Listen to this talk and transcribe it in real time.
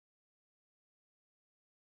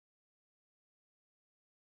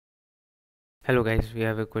Hello guys, we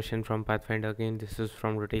have a question from Pathfinder again. This is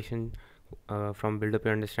from Rotation, from Build Up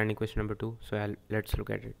Your Understanding question number 2. So let's look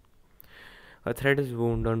at it. A thread is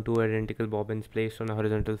wound on two identical bobbins placed on a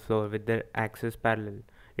horizontal floor with their axes parallel.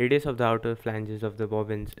 Radius of the outer flanges of the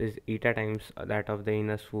bobbins is eta times that of the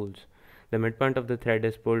inner spools. The midpoint of the thread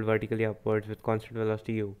is pulled vertically upwards with constant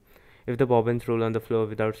velocity u. If the bobbins roll on the floor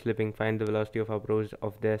without slipping, find the velocity of approach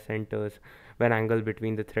of their centers when angle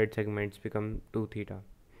between the thread segments become 2 theta.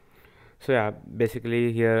 So yeah,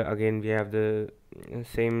 basically here again we have the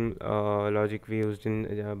same logic we used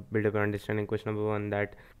in build up understanding question number 1,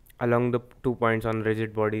 that along the 2 points on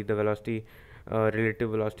rigid body the velocity,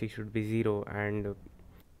 relative velocity should be 0, and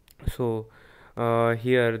so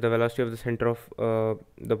here the velocity of the center of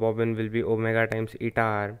the bobbin will be omega times eta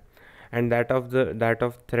r, and that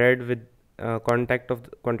of thread with contact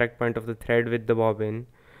point of the thread with the bobbin,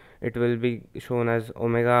 it will be shown as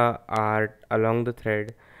omega r along the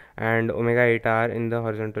thread and omega eta r in the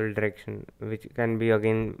horizontal direction, which can be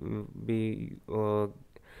again be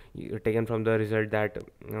taken from the result that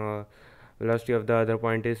velocity of the other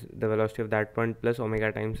point is the velocity of that point plus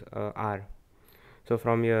omega times r. So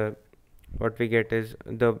from here what we get is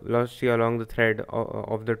the velocity along the thread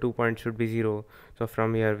of the 2 points should be 0. So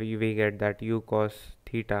from here we get that u cos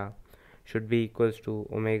theta should be equals to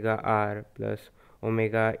omega r plus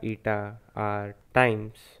omega eta r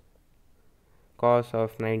times cos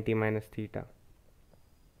of 90 minus theta,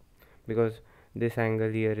 because this angle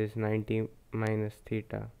here is 90 minus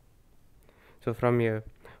theta. So from here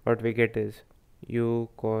what we get is u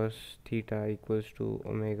cos theta equals to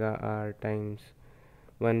omega r times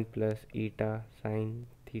 1 plus eta sine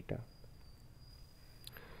theta.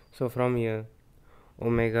 So from here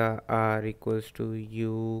omega r equals to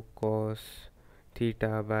u cos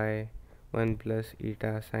theta by 1 plus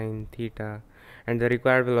eta sine theta, and the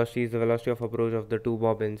required velocity is the velocity of approach of the two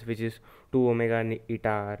bobbins, which is 2 omega eta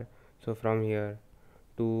r. So from here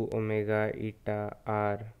 2 omega eta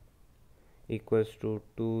r equals to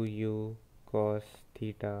 2u cos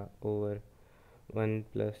theta over 1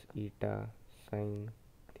 plus eta sine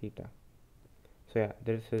theta. So yeah,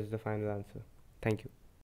 this is the final answer. Thank you.